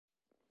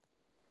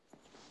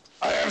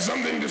have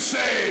something to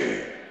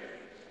say.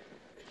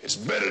 It's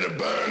better to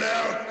burn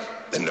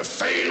out than to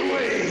fade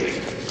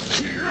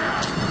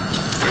away.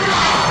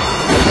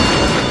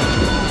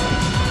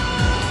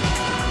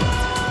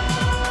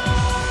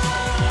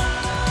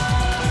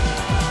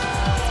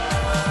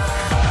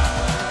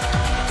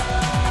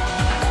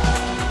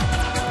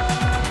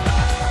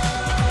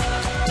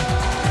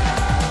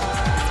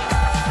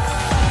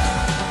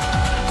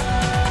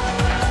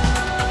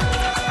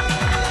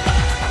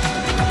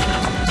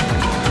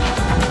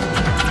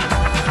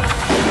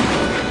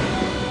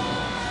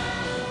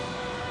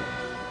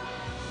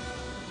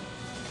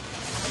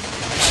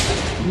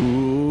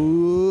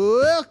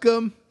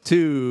 Welcome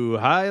to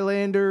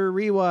Highlander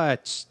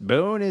Rewatch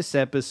bonus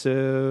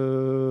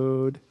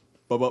episode.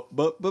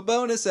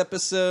 Bonus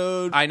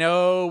episode. I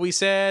know we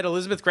said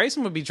Elizabeth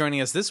Grayson would be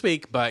joining us this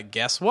week, but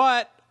guess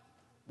what?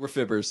 We're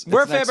fibbers.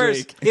 We're It's next fibbers.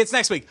 week. It's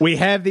next week. We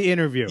have the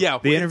interview. Yeah,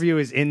 the interview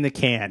is in the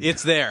can.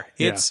 It's there.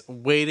 Yeah. It's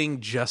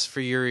waiting just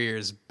for your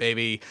ears,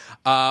 baby.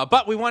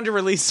 But we wanted to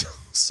release...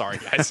 Sorry,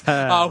 guys.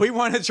 We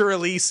wanted to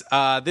release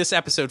this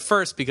episode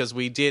first because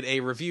we did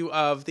a review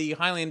of the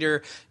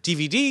Highlander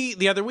DVD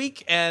the other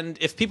week, and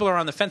if people are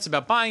on the fence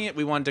about buying it,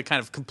 we wanted to kind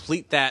of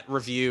complete that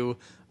review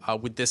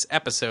with this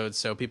episode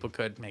so people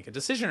could make a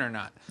decision or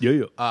not.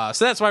 Yeah.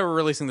 So that's why we're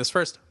releasing this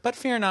first. But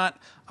fear not,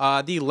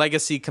 the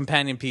legacy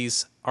companion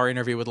piece, our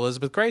interview with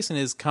Elizabeth Grayson,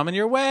 is coming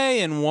your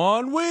way in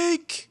 1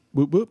 week.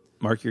 Whoop, whoop.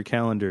 Mark your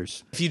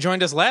calendars. If you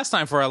joined us last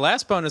time for our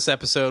last bonus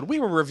episode,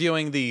 we were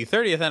reviewing the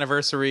 30th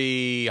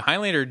anniversary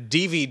Highlander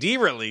DVD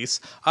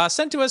release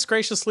sent to us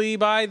graciously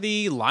by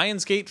the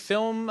Lionsgate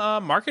Film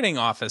Marketing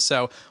Office.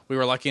 So we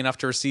were lucky enough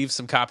to receive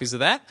some copies of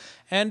that.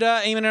 And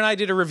Eamon and I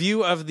did a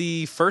review of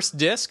the first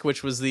disc,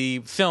 which was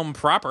the film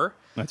proper.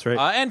 That's right.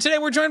 And today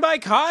we're joined by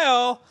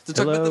Kyle. To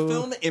talk about Hello. the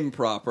film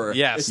Improper.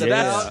 Yes. It's Yeah.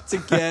 about to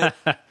get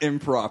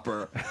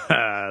improper.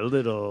 A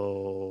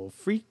little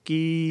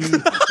freaky.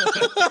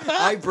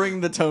 I bring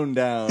the tone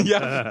down.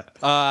 Yeah.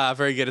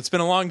 Very good. It's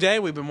been a long day.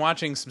 We've been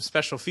watching some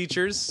special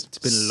features. It's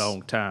been a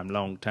long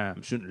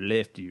time. Shouldn't have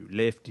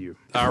left you.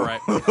 All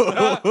right.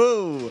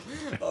 Oh,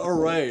 all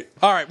right.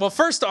 All right. Well,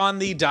 first on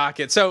the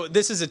docket. So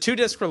this is a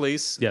 2-disc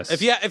release. Yes.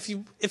 If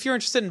you're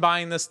interested in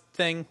buying this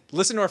thing,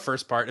 listen to our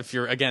first part. If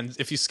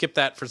you skip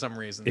that for some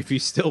reason. If you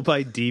still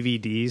buy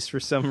DVDs for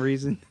some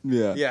reason.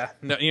 Yeah. Yeah.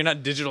 No, you're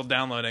not digital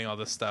downloading all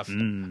this stuff.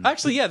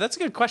 Actually, yeah, that's a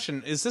good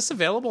question. Is this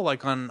available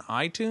like on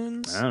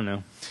iTunes? I don't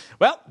know.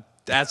 Well,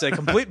 that's a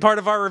complete part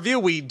of our review.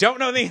 We don't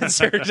know the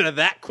answer to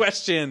that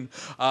question,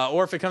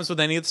 or if it comes with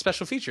any of the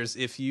special features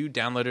if you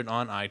download it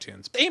on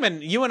iTunes.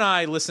 Eamon, you and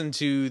I listened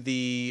to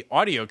the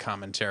audio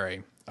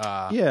commentary.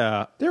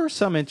 Yeah, there were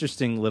some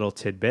interesting little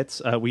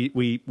tidbits.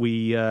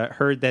 We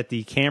heard that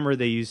the camera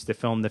they used to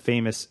film the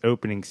famous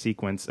opening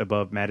sequence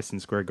above Madison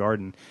Square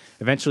Garden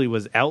eventually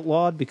was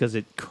outlawed because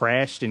it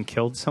crashed and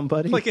killed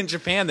somebody. Like in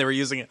Japan, they were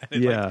using it.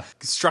 And it Yeah.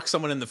 struck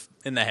someone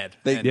in the head.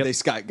 They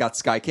And got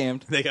sky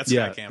cammed they got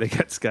yeah, Skycam. they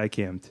got sky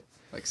cammed.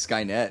 like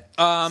Skynet.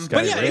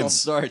 But yeah, Skyrim. It all it's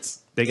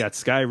starts. They got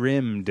sky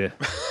rimmed.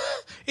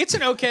 it's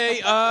an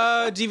okay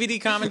DVD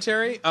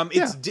commentary.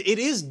 It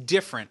is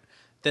different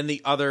than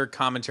the other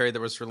commentary that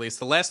was released.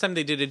 The last time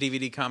they did a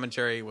DVD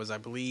commentary was, I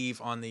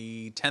believe, on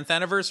the 10th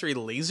anniversary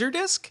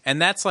Laserdisc,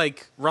 and that's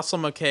like Russell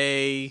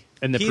McKay,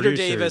 And the Peter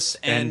producers Davis,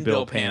 and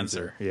Bill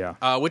Panzer.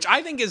 Yeah. Which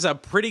I think is a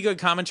pretty good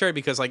commentary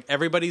because like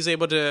everybody's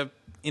able to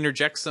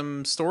interject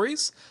some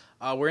stories.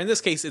 Where in this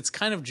case, it's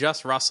kind of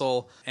just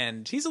Russell,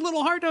 and he's a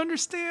little hard to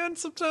understand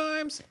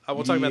sometimes.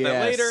 We'll talk about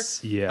that later.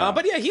 Yeah.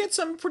 But yeah, he had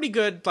some pretty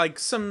good, like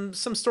some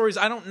stories.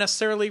 I don't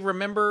necessarily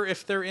remember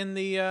if they're in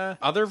the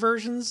other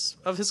versions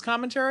of his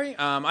commentary.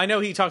 I know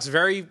he talks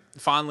very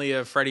fondly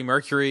of Freddie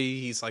Mercury.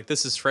 He's like,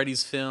 this is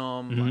Freddie's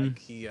film.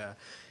 Like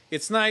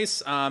it's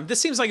nice. This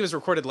seems like it was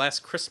recorded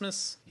last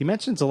Christmas. He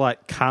mentions a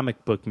lot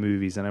comic book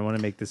movies, and I want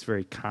to make this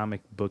very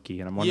comic booky,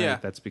 and I'm wondering Yeah.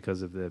 if that's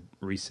because of the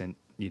recent,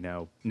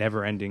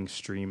 never-ending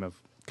stream of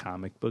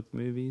comic book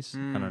movies.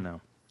 I don't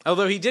know.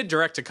 Although he did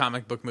direct a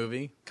comic book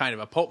movie, kind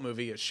of a pulp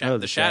movie, Oh, The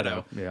The Shadow,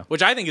 Shadow, yeah.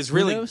 which I think is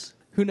really...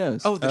 Who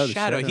knows? Oh, the The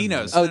Shadow. Shadow He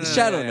knows. knows. Oh, the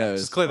Shadow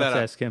knows. Just clear that Let's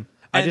up. ask him.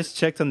 I And- just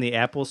checked on the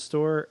Apple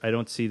Store. I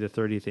don't see the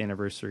 30th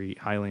anniversary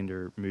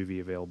Highlander movie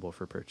available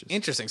for purchase.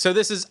 Interesting. So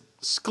this is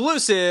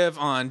exclusive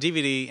on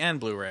DVD and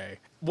Blu-ray.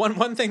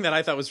 One thing that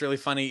I thought was really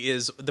funny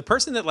is the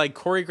person that like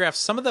choreographs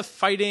some of the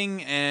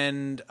fighting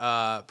and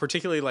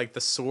particularly like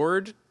the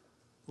sword,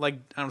 like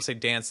I don't say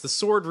dance, the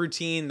sword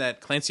routine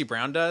that Clancy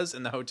Brown does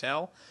in the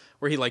hotel,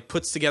 where he like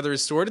puts together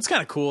his sword. It's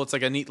kind of cool. It's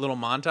like a neat little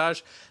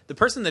montage. The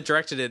person that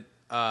directed it,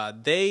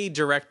 they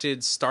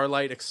directed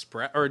Starlight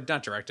Express, or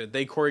not directed.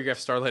 They choreographed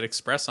Starlight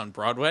Express on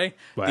Broadway,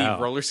 Wow.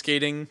 the roller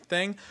skating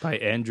thing. By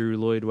Andrew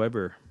Lloyd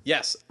Webber.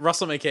 Yes,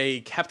 Russell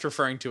McKay kept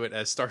referring to it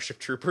as Starship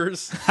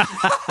Troopers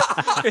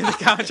in the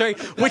commentary,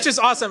 which is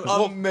awesome.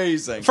 Well,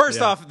 Amazing. first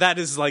Yeah. off, that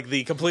is like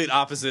the complete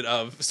opposite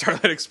of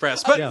Starlight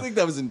Express. But I think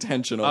that was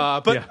intentional.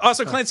 but Yeah.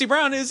 also Clancy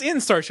Brown is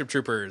in Starship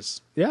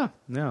Troopers, Yeah,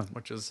 no.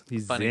 which is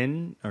He's funny.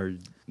 Zin or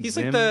He's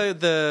Zim? like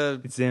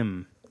the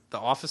Zim.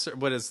 officer.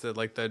 What is the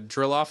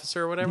drill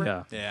officer or whatever?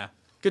 Yeah. Yeah.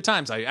 Good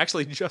times. I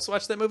actually just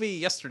watched that movie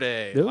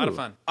yesterday. A lot of Ooh.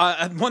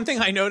 fun. One thing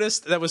I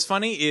noticed that was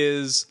funny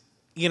is,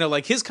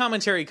 like his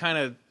commentary kind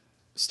of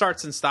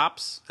starts and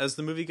stops as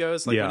the movie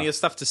goes. Like Yeah. when he has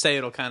stuff to say,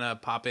 it'll kind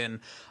of pop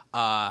in.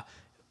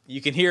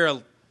 You can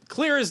hear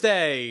clear as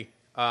day,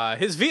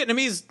 his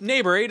Vietnamese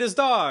neighbor ate his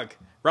dog.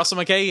 Russell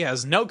McKay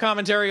has no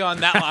commentary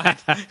on that line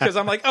because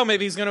I'm like, oh,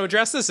 maybe he's going to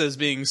address this as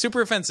being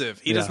super offensive.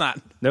 He does not.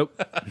 Nope.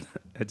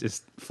 It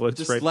just floats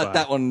Just right let by.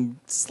 that one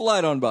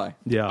slide on by.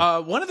 Yeah.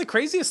 One of the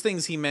craziest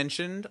things he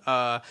mentioned,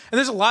 and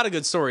there's a lot of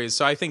good stories.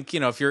 So I think,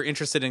 if you're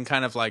interested in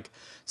kind of like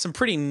some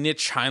pretty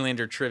niche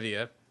Highlander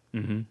trivia,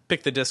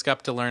 pick the disc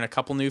up to learn a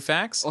couple new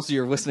facts. Also,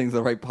 you're listening to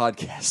the right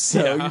podcast,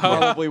 so you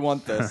probably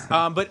want this.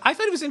 But I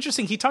thought it was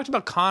interesting. He talked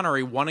about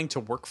Connery wanting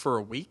to work for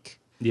a week.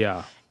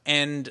 yeah.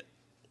 And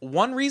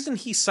one reason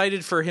he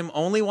cited for him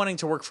only wanting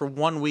to work for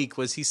 1 week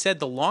was he said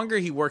the longer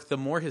he worked, the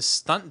more his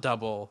stunt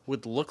double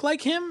would look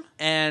like him.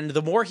 And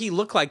the more he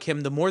looked like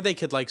him, the more they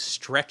could like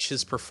stretch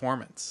his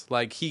performance.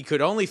 Like he could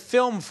only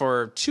film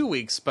for 2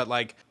 weeks, but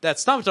like that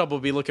stunt double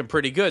would be looking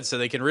pretty good. So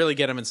they can really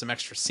get him in some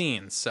extra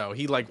scenes. So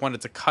he like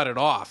wanted to cut it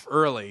off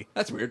early.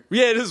 That's weird.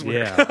 Yeah, it is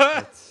weird.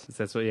 Yeah.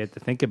 That's what you have to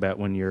think about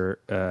when you're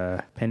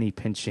a penny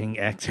pinching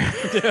actor.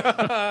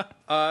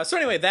 So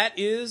anyway, that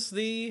is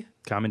the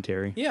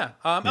Commentary. Yeah.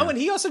 Oh, and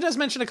he also does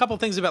mention a couple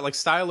things about like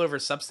style over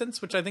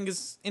substance, which I think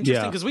is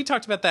interesting Yeah. because we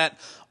talked about that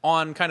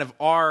on kind of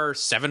our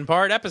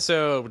 7-part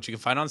episode, which you can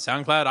find on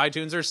SoundCloud,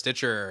 iTunes, or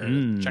Stitcher.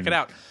 Check it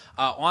out.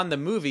 On the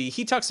movie,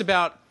 he talks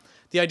about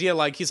the idea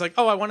like he's like,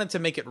 oh, I wanted to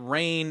make it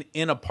rain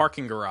in a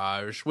parking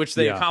garage, which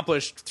they Yeah.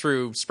 accomplished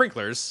through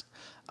sprinklers.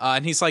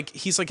 And he's like,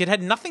 it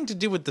had nothing to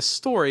do with the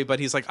story, but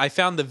he's like, I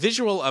found the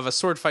visual of a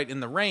sword fight in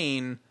the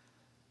rain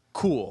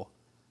cool.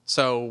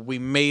 So we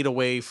made a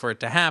way for it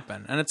to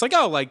happen. And it's like,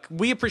 oh, like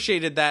we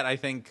appreciated that, I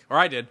think, or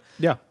I did.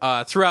 Yeah.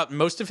 Throughout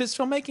most of his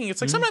filmmaking.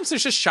 It's like sometimes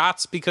there's just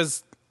shots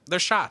because they're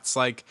shots.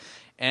 Like,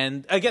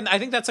 and again, I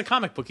think that's a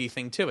comic booky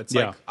thing too. It's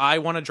Yeah. like, I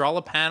want to draw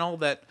a panel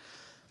that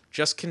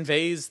just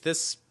conveys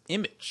this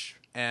image.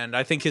 And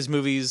I think his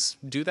movies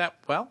do that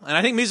well. And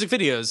I think music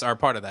videos are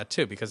part of that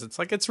too, because it's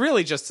like, it's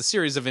really just a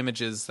series of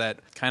images that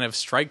kind of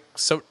strike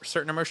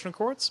certain emotional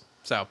chords.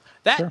 So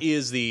that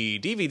is the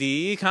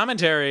DVD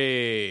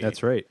commentary.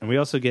 That's right. And we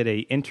also get a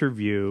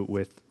interview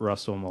with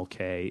Russell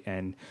Mulcahy,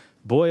 and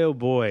boy, oh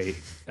boy,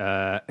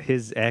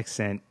 his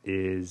accent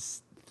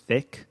is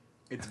thick.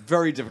 It's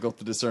very difficult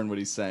to discern what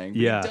he's saying.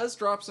 But Yeah. he does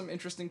drop some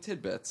interesting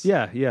tidbits.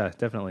 Yeah,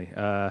 definitely.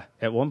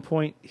 At one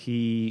point,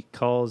 he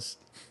calls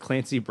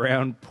Clancy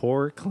Brown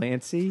poor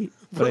Clancy,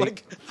 but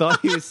Like- I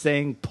thought he was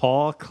saying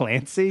Paul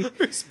Clancy.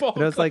 Who's Paul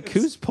And I was like, Clancy?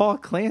 who's Paul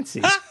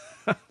Clancy?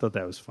 Thought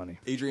that was funny.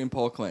 Adrian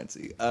Paul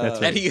Clancy. That's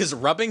right. And he is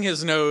rubbing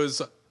his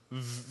nose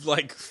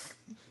like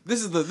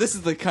This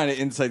is the kind of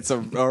insights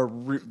our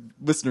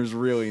listeners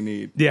really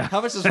need. Yeah.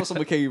 How much does Russell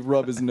McKay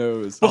rub his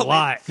nose? A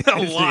lot.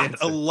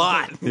 a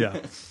lot. Yeah.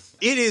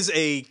 It is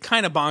a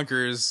kind of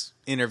bonkers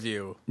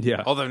interview.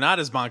 Yeah. Although not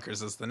as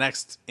bonkers as the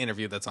next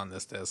interview that's on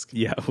this disc.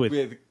 Yeah.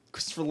 With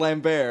Christopher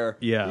Lambert,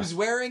 Yeah. who's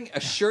wearing a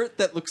shirt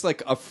that looks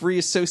like a Free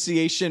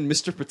Association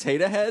Mr.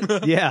 Potato Head.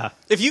 Yeah.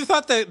 If you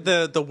thought that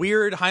the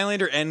weird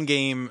Highlander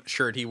Endgame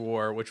shirt he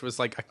wore, which was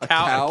like a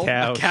cow?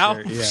 Cow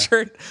shirt, yeah.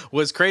 shirt,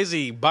 was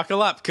crazy,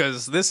 buckle up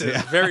because this is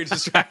very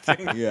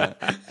distracting. Yeah,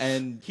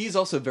 and he's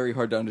also very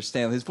hard to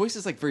understand. His voice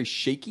is like very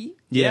shaky.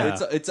 Yeah.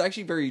 It's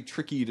actually very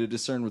tricky to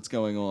discern what's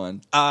going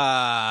on.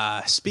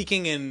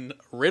 Speaking in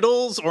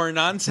riddles or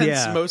nonsense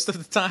Yeah. most of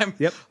the time.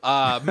 Yep.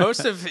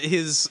 Most of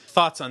his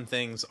thoughts on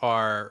things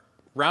are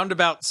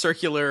roundabout,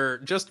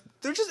 circular.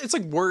 It's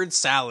like word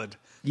salad.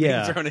 being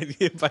Yeah. thrown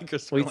at you by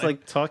Christopher Well, he's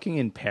Lambert. like talking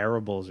in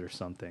parables or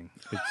something.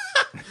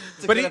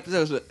 It's, But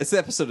it's the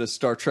episode of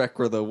Star Trek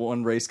where the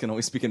one race can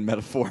only speak in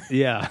metaphor.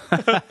 Yeah.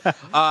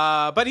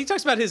 But he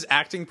talks about his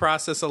acting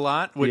process a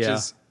lot, which Yeah.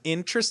 is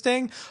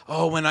interesting.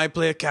 Oh, when I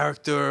play a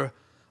character,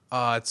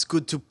 it's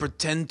good to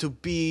pretend to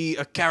be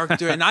a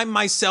character, and I'm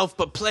myself,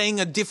 but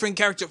playing a different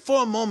character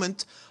for a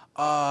moment.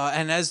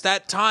 And as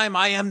that time,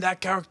 I am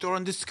that character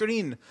on the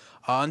screen.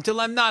 Until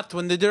I'm not,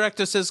 when the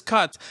director says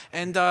cut.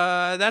 And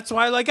that's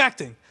why I like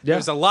acting. Yeah.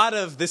 There's a lot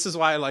of, this is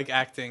why I like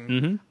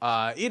acting.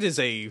 It is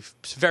a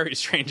very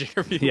strange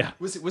interview. Yeah.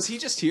 Was he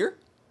just here?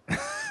 Yeah.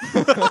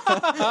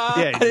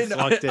 He just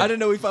walked in. I didn't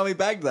know we finally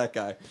bagged that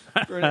guy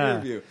for an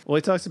interview. Well,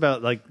 he talks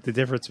about like the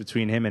difference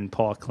between him and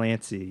Paul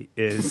Clancy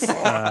is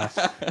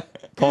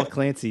Paul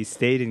Clancy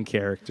stayed in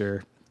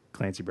character,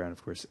 Clancy Brown,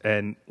 of course,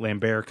 and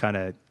Lambert kind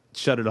of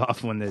shut it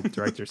off when the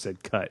director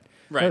said cut.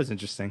 Right. That was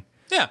interesting.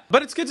 Yeah,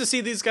 but it's good to see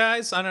these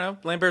guys. I don't know.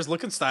 Lambert's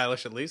looking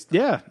stylish, at least.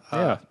 Yeah,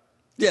 yeah.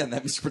 Yeah, and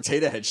that Mr.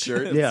 Potato Head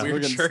shirt. Yeah.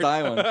 Weird Weird shirt.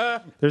 styling.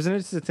 There's an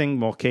interesting thing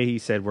Mulcahy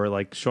said where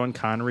like Sean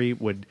Connery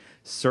would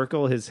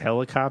circle his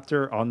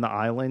helicopter on the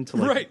island to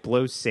like Right.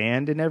 blow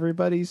sand in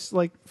everybody's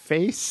like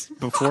face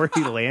before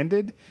he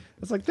landed. I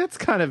was like, that's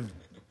kind of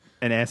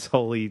an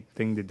assholey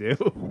thing to do.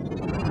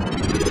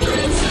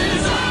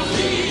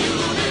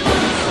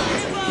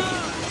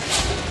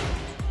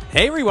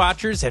 Hey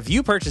rewatchers, have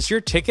you purchased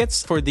your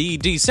tickets for the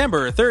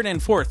December 3rd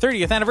and 4th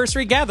 30th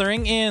anniversary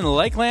gathering in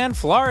Lakeland,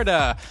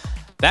 Florida?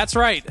 That's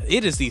right,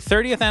 it is the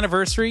 30th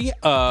anniversary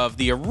of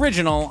the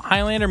original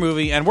Highlander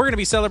movie, and we're going to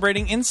be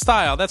celebrating in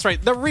style. That's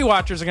right, the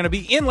rewatchers are going to be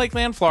in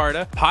Lakeland,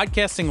 Florida,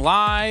 podcasting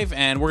live,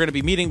 and we're going to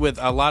be meeting with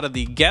a lot of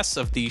the guests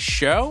of the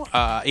show.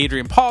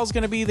 Adrian Paul's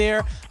going to be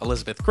there,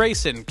 Elizabeth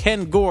Grayson,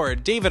 Ken Gore,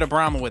 David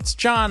Abramowitz,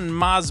 John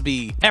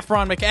Mosby,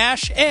 Efron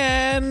McAsh,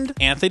 and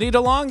Anthony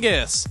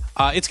DeLongis.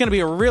 It's going to be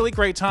a really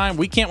great time.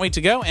 We can't wait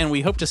to go, and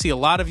we hope to see a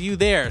lot of you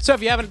there. So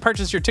if you haven't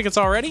purchased your tickets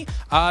already,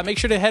 make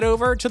sure to head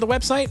over to the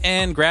website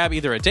and grab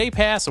either a day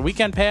pass, a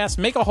weekend pass,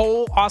 make a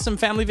whole awesome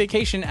family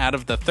vacation out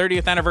of the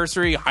 30th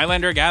anniversary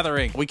Highlander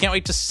gathering. We can't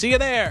wait to see you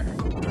there.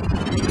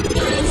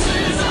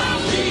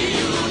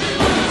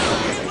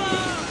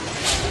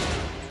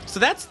 So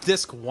that's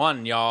disc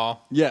 1,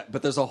 y'all. Yeah,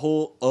 but there's a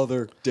whole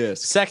other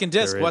disc. Second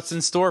disc, There is. what's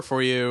in store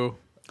for you?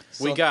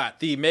 We got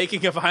the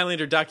Making of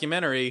Highlander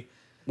documentary,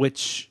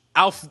 Which,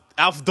 Auf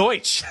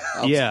Deutsch.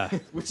 yeah,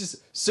 Which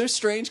is so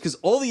strange because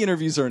all the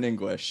interviews are in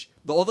English.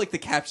 All like the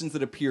captions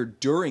that appear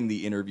during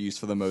the interviews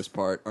for the most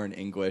part are in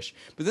English.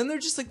 But then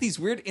there's just like these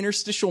weird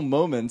interstitial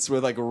moments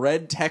where like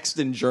red text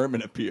in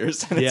German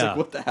appears. And it's Yeah. like,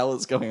 what the hell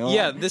is going on?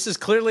 Yeah, this is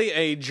clearly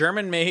a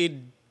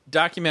German-made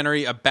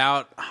documentary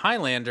about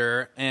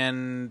Highlander,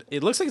 and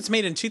it looks like it's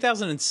made in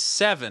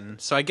 2007.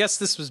 So I guess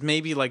this was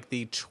maybe like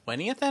the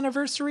 20th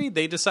anniversary.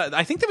 They decided.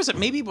 I think there was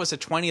maybe it was a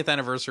 20th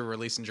anniversary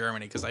release in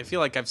Germany, because I feel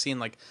like I've seen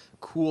like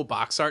cool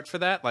box art for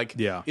that. Like,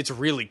 Yeah. it's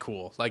really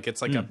cool. Like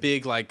it's like a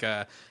big like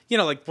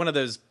like one of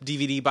those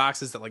DVD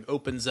boxes that like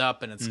opens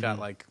up and it's got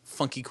like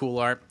funky cool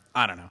art.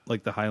 I don't know.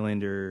 like the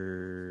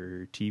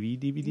Highlander TV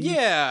DVD.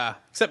 Yeah,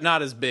 except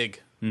not as big.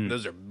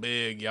 Those are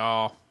big,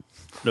 y'all.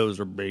 Those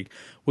are big.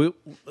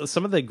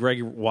 Some of the Greg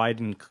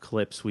Wyden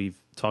clips we've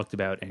talked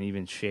about and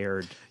even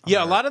shared. on Yeah,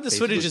 a our lot of this Facebook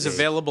footage is page.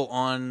 available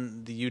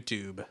on the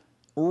YouTube.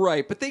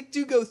 Right, but they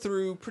do go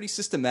through pretty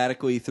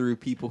systematically through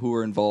people who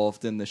are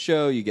involved in the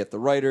show. You get the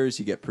writers,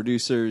 you get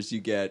producers, you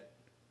get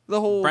the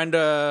whole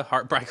Brenda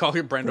Hart. I call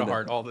her Brenda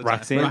Hart all the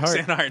Roxanne time. Hart.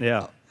 Roxanne Hart.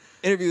 Yeah.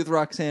 interview with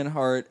Roxanne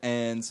Hart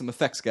and some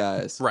effects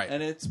guys. Right.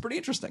 And it's pretty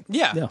interesting.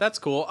 Yeah, Yeah. that's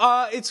cool.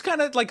 It's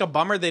kind of like a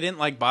bummer they didn't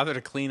like bother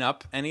to clean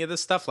up any of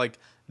this stuff. Like,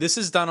 this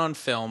is done on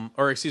film,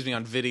 or excuse me,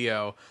 on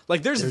video.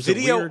 Like, there's a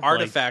video weird,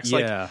 artifacts.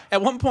 like, Like, yeah.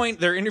 at one point,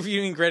 they're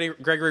interviewing Gregory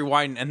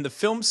Wyden, and the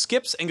film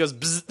skips and goes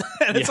bzz,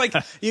 and it's like,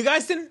 you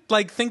guys didn't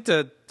like think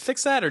to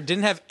fix that, or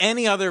didn't have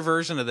any other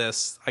version of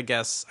this. I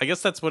guess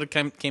that's what it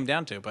came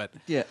down to. But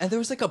Yeah, and there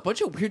was like a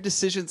bunch of weird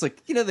decisions.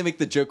 Like, you know, they make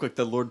the joke like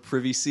the Lord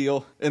Privy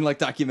Seal in like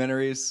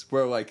documentaries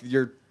where like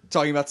you're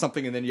talking about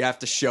something and then you have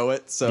to show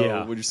it. So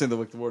Yeah. when you're saying the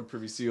like the Lord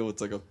Privy Seal,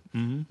 it's like a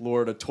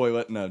lord, a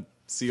toilet, and a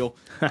seal.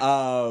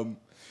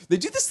 They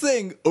do this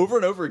thing over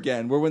and over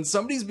again where when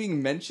somebody's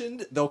being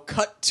mentioned, they'll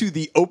cut to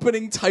the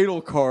opening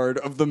title card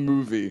of the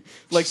movie.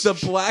 Like the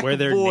black Where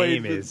their void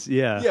name with- is,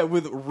 yeah. Yeah,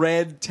 with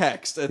red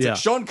text. It's Yeah. like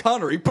Sean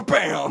Connery,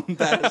 bam!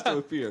 That has to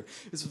appear.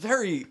 It's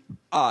very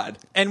odd.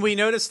 And we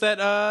noticed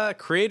that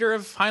creator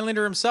of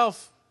Highlander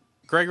himself,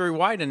 Gregory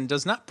Wyden,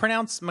 does not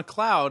pronounce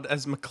McLeod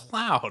as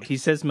McLeod. He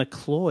says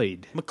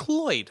McLeod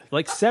McLeod.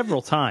 like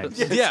several times.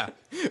 Yeah.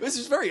 This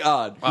is very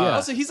odd. Yeah.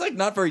 Also, he's like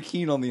not very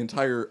keen on the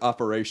entire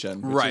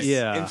operation, which Right. is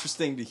Yeah.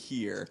 interesting to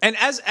hear. And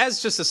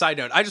as just a side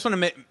note, I just want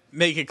to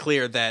make it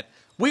clear that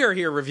we are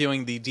here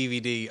reviewing the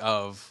DVD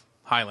of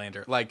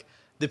Highlander. Like,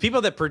 the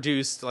people that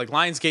produced, like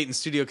Lionsgate and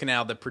Studio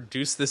Canal that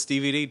produced this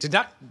DVD did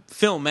not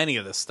film any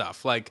of this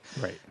stuff. Like,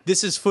 Right.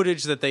 this is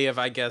footage that they have,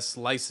 I guess,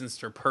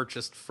 licensed or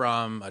purchased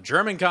from a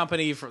German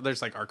company.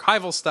 There's like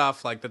archival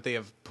stuff like that they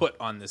have put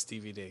on this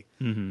DVD.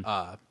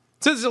 So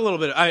there's a little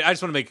bit. I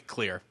just want to make it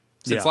clear.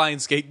 Since Yeah.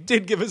 Lionsgate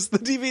did give us the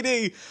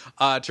DVD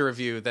to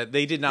review, that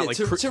they did not like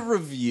to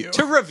review.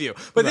 to review,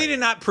 but they Right. did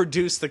not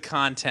produce the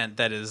content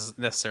that is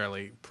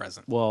necessarily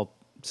present. Well,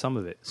 some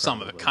of it.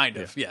 Some of it, probably. kind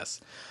of, Yeah.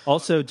 yes.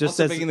 Also, just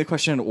Also as begging the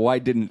question, why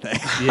didn't they?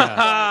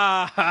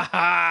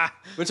 yeah.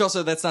 Which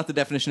also, that's not the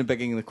definition of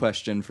begging the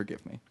question.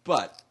 Forgive me,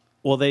 but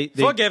Well, they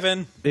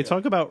Forgiven. They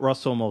talk about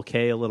Russell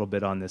Mulcahy a little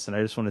bit on this, and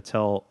I just want to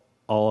tell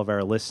all of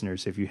our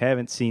listeners, if you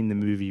haven't seen the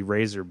movie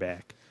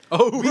Razorback,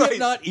 Oh, we right. have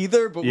not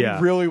either. But Yeah.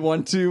 we really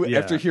want to Yeah.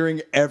 after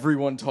hearing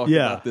everyone talk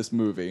Yeah. about this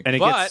movie. and it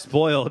But- gets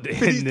spoiled in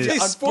They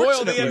this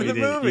spoiled the end of the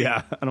DVD. movie.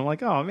 Yeah, and I'm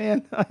like, oh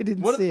man, I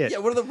didn't One see of, it. yeah,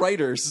 one of the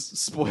writers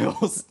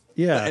spoils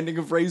Yeah. the ending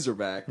of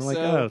Razorback. I'm like,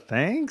 so, oh,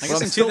 thanks. I But guess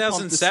I'm in still pumped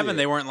to 2007 see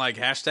they it. weren't like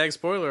hashtag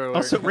spoiler alert.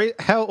 Also,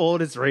 how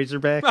old is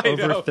Razorback? I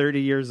Over know.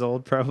 30 years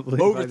old, probably.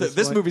 over by this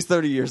point. movie's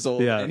 30 years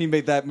old, Yeah. and he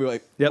made that movie.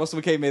 Like, Yep.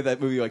 Russell McKay made that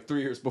movie like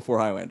 3 years before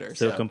Highlander.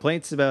 So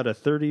complaints about a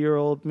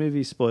 30-year-old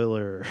movie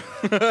spoiler.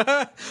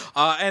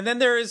 And then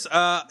there is,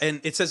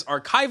 and it says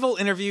archival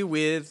interview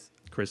with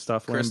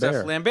Christophe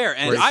Christophe Lambert.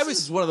 And This I is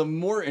was, one of the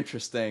more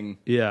interesting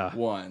Yeah.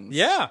 ones.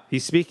 yeah.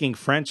 He's speaking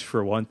French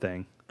for one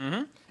thing.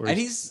 And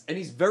he's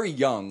very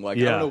young. Like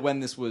I Yeah. don't know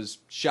when this was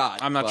shot.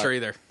 I'm not but sure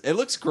either. It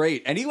looks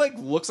great, and he like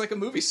looks like a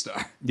movie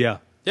star. Yeah.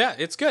 Yeah,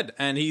 it's good.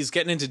 And he's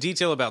getting into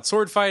detail about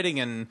sword fighting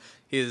and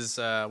his,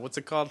 what's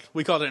it called?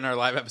 We called it in our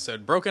live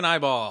episode, broken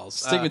eyeballs.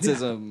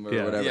 Stigmatism or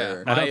Yeah. whatever.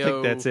 Yeah. I don't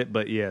think that's it,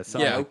 but yeah,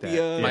 something like that.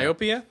 Myopia. Yeah.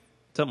 Myopia?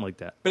 Something like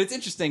that. But it's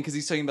interesting because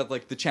he's talking about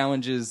like the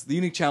challenges, the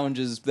unique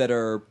challenges that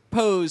are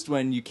posed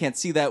when you can't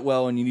see that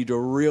well and you need to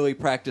really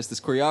practice this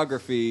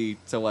choreography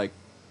to like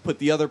put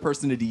the other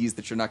person at ease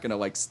that you're not going to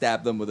like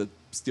stab them with a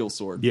steel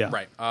sword. Yeah.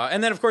 Right.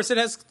 And then, of course, it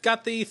has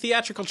got the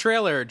theatrical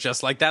trailer,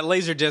 just like that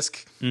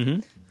Laserdisc.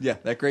 Yeah,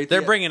 that great.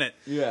 They're bringing it.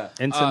 Yeah.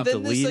 And some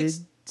then there's, deleted like,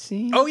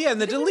 scenes. Oh, yeah, and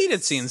the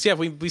deleted scenes. Yeah,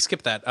 we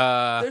skipped that.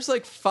 There's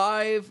like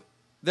 5.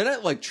 They're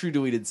not like true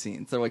deleted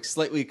scenes. They're like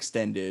slightly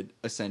extended,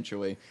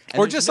 essentially. And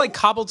or there's just no- like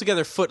cobbled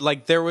together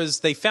like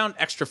they found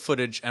extra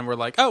footage and were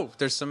like, oh,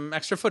 there's some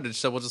extra footage,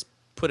 so we'll just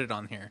put it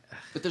on here.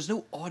 But there's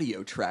no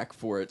audio track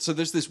for it. So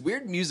there's this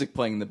weird music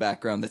playing in the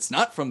background that's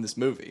not from this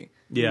movie.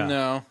 Yeah.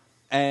 No.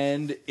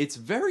 And it's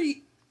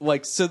very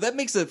like, so that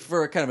makes it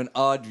for a kind of an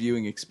odd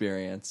viewing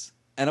experience.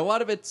 And a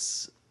lot of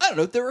it's, I don't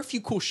know, there were a few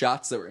cool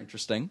shots that were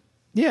interesting.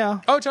 Yeah.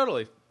 Oh,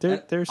 totally.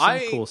 There's some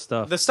cool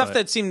stuff. The stuff but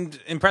that seemed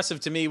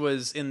impressive to me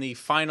was in the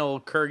final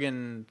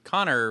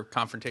Kurgan-Connor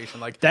confrontation.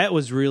 Like, that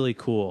was really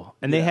cool.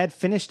 And they Yeah. had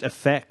finished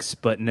effects,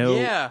 but no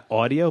Yeah.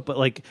 audio. But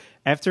like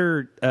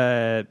after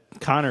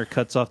Connor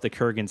cuts off the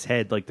Kurgan's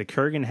head, like the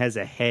Kurgan has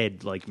a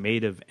head like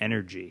made of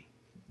energy.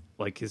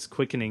 Like his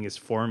quickening is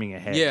forming a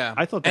head. yeah,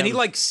 I thought that and he was,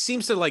 like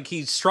seems to like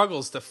he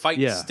struggles to fight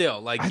yeah. still.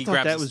 Like I he thought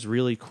grabs that his- was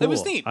really cool. It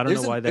was neat. I don't It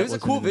know why was that a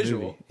wasn't cool in the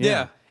visual. movie.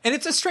 Yeah. And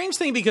it's a strange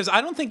thing because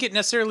I don't think it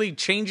necessarily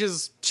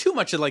changes too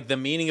much of like the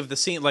meaning of the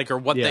scene, like or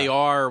what Yeah. they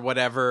are or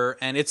whatever.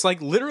 And it's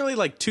like literally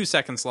like 2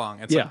 seconds long.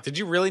 It's Yeah. like, did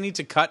you really need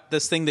to cut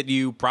this thing that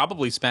you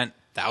probably spent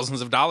thousands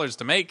of dollars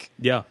to make?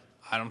 Yeah.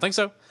 I don't think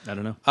so. I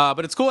don't know.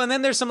 But it's cool. And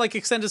then there's some like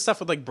extended stuff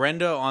with like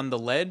Brenda on the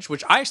ledge,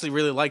 which I actually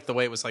really like the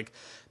way it was like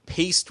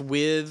paced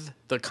with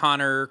the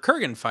Connor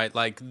Kurgan fight.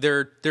 Like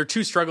their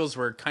two struggles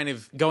were kind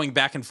of going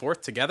back and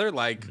forth together,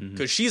 like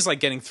because she's like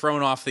getting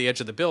thrown off the edge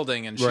of the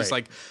building and she's Right.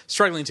 like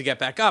struggling to get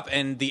back up.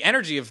 And the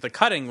energy of the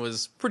cutting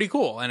was pretty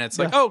cool. And it's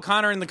like, Yeah. oh,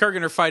 Connor and the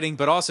Kurgan are fighting,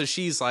 but also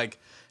she's like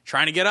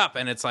trying to get up.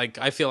 And it's like,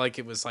 I feel like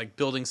it was like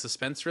building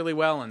suspense really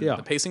well. And Yeah.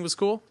 the pacing was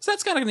cool. So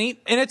that's kind of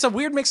neat. And it's a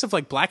weird mix of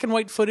like black and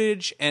white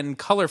footage and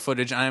color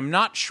footage. And I'm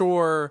not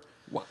sure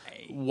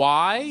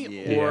why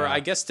or Yeah.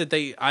 I guess did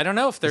they I don't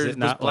know if Is there's it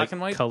not black like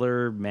and white.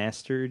 color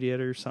mastered yet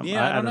or something?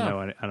 Yeah, I I don't don't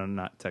know. know. I'm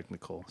not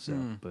technical, so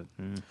but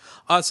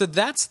So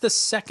that's the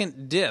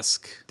second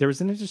disc. there was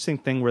an interesting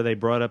thing where they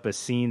brought up a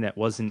scene that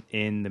wasn't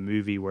in the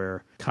movie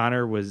where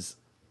Connor was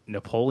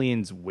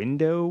Napoleon's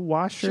window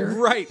washer.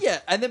 Right. Yeah,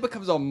 and then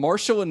becomes a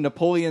marshal in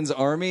Napoleon's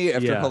army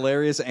after Yeah.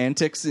 hilarious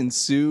antics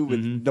ensue with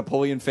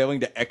Napoleon failing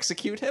to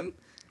execute him.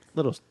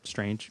 Little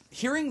strange.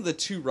 Hearing the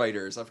two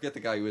writers, I forget the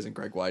guy who isn't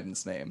Greg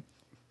Wyden's name.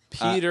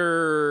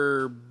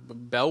 Peter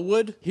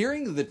Bellwood,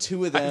 Hearing the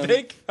two of them, I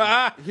think.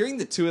 hearing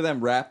the two of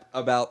them rap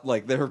about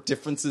like their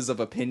differences of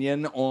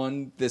opinion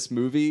on this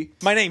movie.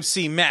 My name's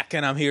C. Mac,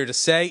 and I'm here to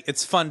say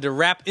it's fun to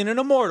rap in an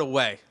immortal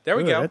way. There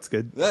we Ooh, go. That's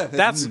good.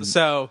 That's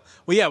so.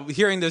 Well, yeah,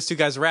 hearing those two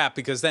guys rap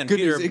because then Good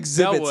Peter news,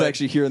 Exhibit's Bellwood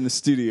actually here in the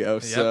studio.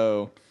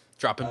 So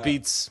dropping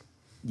beats.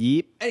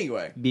 Yeep.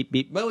 anyway, Beep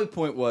beep. my only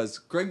point was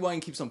Greg Wine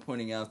keeps on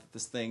pointing out that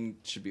this thing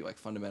should be like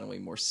fundamentally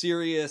more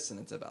serious, and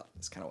it's about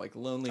it's kind of like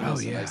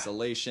loneliness and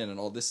isolation and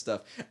all this stuff.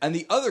 And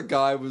the other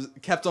guy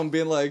kept on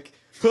being like,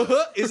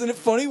 "Isn't it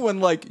funny when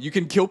like you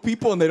can kill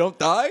people and they don't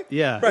die?"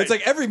 Yeah. It's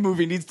like every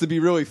movie needs to be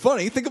really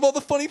funny. Think of all the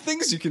funny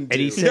things you can do.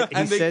 And he said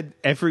And he they- said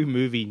every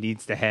movie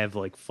needs to have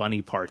like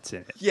funny parts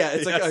in it. "Yeah,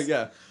 it's like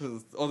Yes.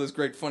 all those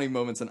great funny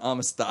moments in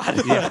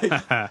Amistad."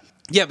 Yeah,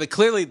 Yeah, but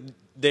clearly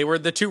they were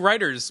the two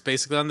writers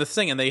basically on this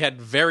thing, and they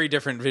had very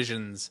different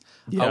visions,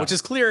 Yeah. which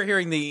is clear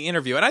hearing the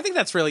interview. And I think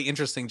that's really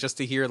interesting just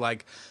to hear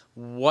like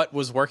what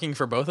was working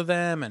for both of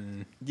them.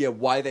 And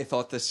why they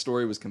thought this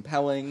story was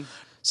compelling.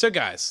 so,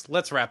 guys,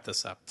 let's wrap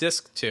this up.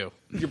 Disc 2.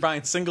 You're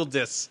buying single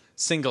discs,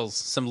 singles,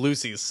 some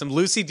Lucy's, some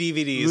Lucy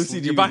DVDs. Lucy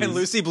You're buying DVDs.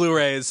 Lucy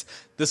Blu-rays.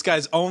 This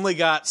guy's only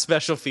got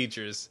special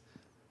features.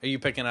 Are you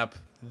picking up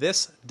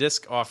this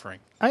disc offering?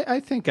 I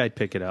think I'd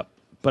pick it up,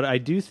 but I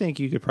do think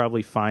you could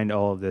probably find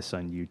all of this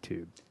on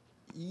YouTube.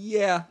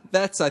 Yeah,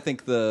 that's I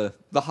think the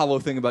hollow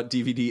thing about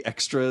DVD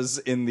extras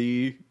in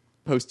the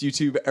post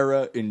YouTube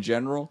era in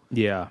general.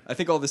 Yeah. I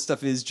think all this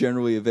stuff is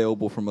generally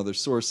available from other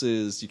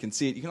sources. You can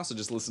see it. You can also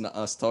just listen to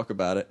us talk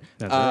about it.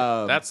 That's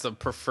right. That's the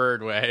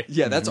preferred way.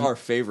 Yeah, that's our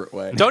favorite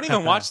way. Don't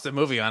even watch the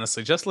movie,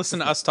 honestly. Just listen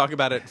to us talk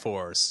about it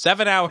for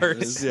 7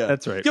 hours. Yeah.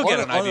 That's right. You'll get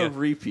on, an idea. on a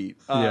repeat.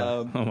 Yeah.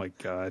 Oh my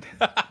god.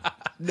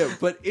 No,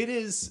 but it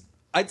is.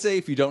 I'd say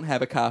if you don't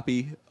have a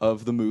copy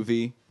of the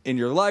movie in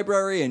your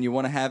library and you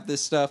want to have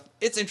this stuff,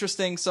 it's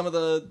interesting. Some of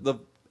the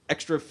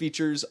extra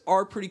features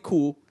are pretty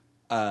cool.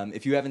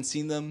 If you haven't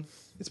seen them,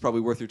 it's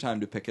probably worth your time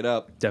to pick it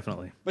up.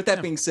 Definitely. But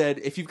that being said,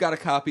 if you've got a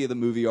copy of the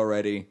movie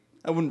already,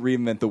 I wouldn't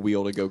reinvent the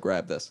wheel to go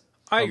grab this.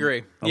 I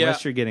agree.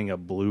 Unless you're getting a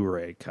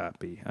Blu-ray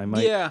copy. I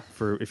might Yeah.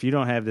 for if you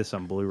don't have this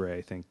on Blu-ray,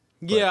 I think.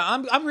 Yeah,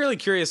 I'm really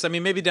curious. I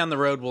mean, maybe down the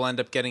road we'll end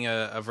up getting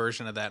a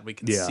version of that. We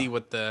can Yeah. see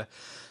what the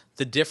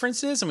the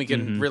difference is, and we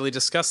can really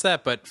discuss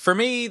that. But for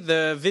me,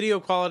 the video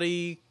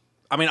quality,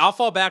 I mean, I'll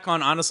fall back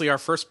on, honestly, our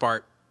first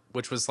part,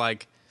 which was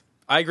like,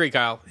 I agree,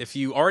 Kyle. If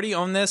you already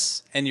own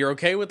this and you're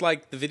okay with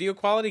like the video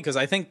quality, because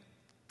I think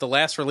the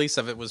last release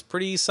of it was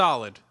pretty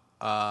solid,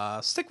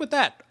 stick with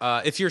that.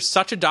 If you're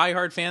such a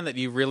diehard fan that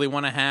you really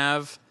want to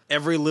have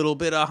every little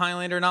bit of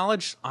Highlander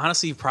knowledge,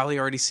 honestly, you've probably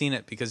already seen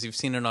it because you've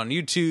seen it on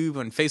YouTube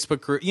and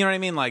Facebook group. You know what I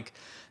mean? Like,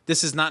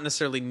 this is not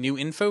necessarily new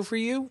info for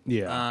you.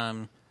 Yeah.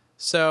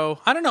 So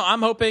I don't know.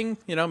 I'm hoping,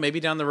 maybe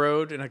down the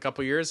road in a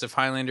couple years, if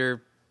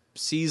Highlander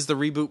sees the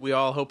reboot we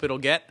all hope it'll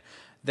get,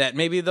 that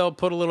maybe they'll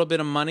put a little bit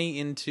of money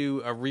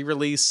into a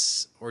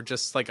re-release or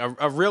just like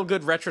a real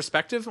good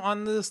retrospective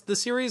on the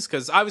series.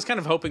 Because I was kind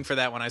of hoping for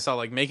that when I saw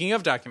like making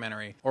of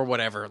documentary or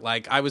whatever.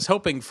 Like I was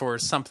hoping for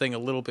something a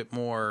little bit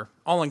more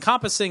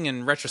all-encompassing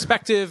and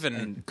retrospective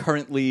and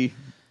Currently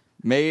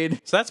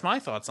made. so that's my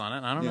thoughts on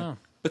it. I don't know.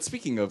 But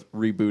speaking of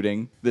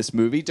rebooting this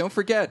movie, don't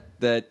forget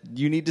that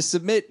you need to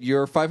submit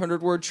your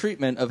 500-word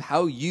treatment of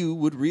how you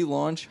would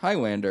relaunch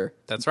Highlander.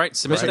 That's right.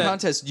 Submit Submit a that.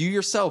 contest. You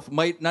yourself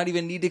might not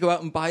even need to go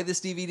out and buy this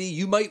DVD.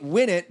 You might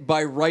win it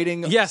by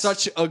writing Yes.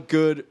 such a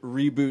good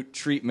reboot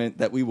treatment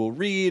that we will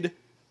read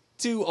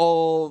to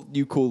all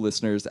you cool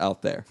listeners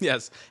out there.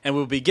 Yes, and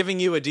we'll be giving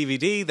you a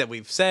DVD that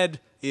we've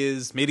said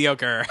is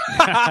mediocre.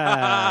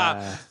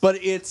 But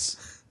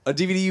it's a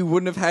DVD you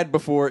wouldn't have had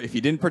before if you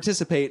didn't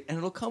participate, and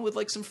it'll come with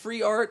like some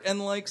free art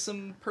and like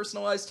some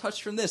personalized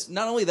touch from this.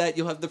 Not only that,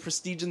 you'll have the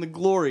prestige and the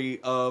glory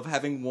of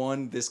having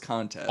won this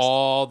contest.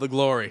 All the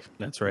glory.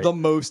 That's right. The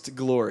most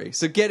glory.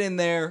 So get in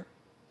there,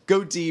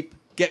 go deep,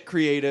 get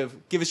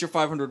creative, give us your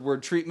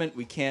 500-word treatment.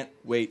 We can't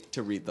wait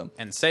to read them.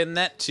 And send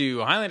that to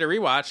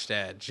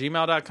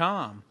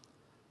HighlanderRewatched@gmail.com.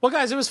 Well,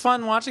 guys, it was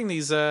fun watching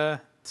these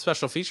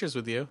special features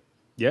with you.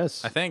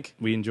 Yes. I think.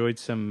 We enjoyed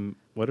some.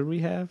 What did we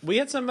have? We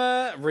had some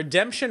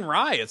Redemption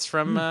Riots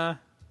from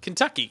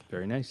Kentucky.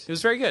 Very nice. It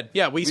was very good.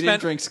 Yeah, We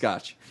didn't drink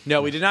scotch.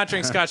 No, we did not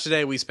drink scotch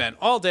today. We spent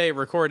all day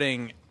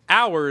recording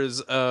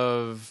hours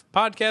of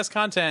podcast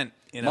content.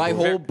 My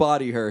whole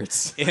body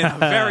hurts. in a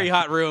very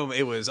hot room.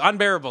 It was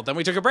unbearable. Then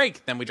we took a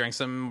break. Then we drank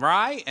some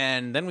rye,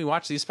 and then we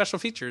watched these special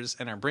features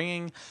and are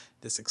bringing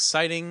these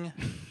exciting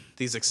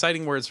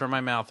words from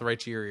my mouth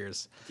right to your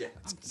ears.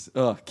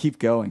 Keep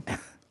going.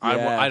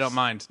 I don't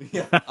mind.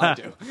 Yeah, I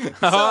do.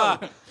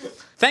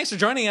 Thanks for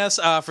joining us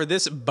for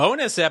this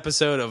bonus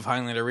episode of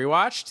Highlander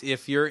Rewatched.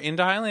 If you're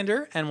into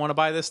Highlander and want to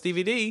buy this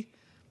DVD,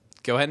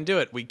 go ahead and do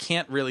it. We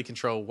can't really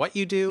control what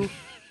you do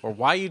or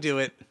why you do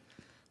it,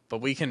 but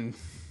we can,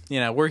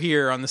 we're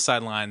here on the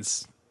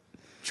sidelines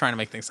trying to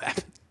make things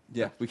happen.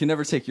 Yeah, we can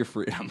never take your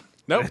freedom.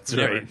 Nope. That's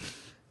never. right.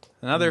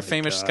 Another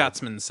famous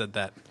Scotsman said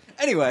that.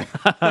 Anyway,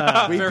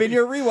 we've been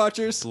your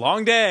rewatchers.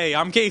 Long day.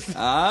 I'm Keith.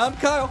 I'm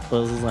Kyle.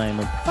 This is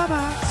Lyman.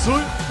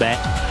 Bye-bye. Back.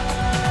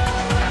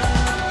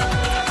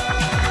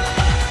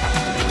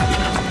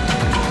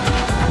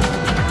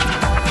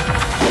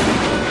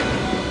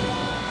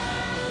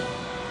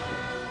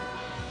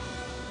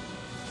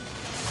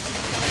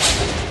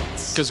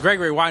 Because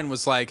Gregory Wine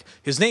was like,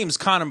 his name's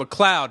Connor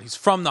McLeod. He's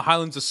from the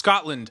Highlands of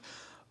Scotland.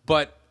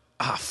 But,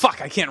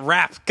 fuck, I can't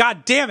rap.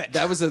 God damn it.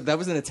 That was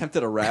an attempt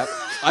at a rap.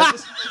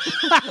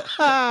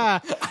 I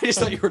just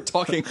thought you were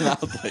talking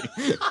loudly.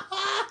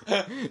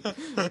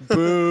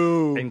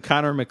 And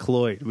Connor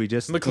McLeod. We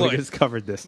just covered this.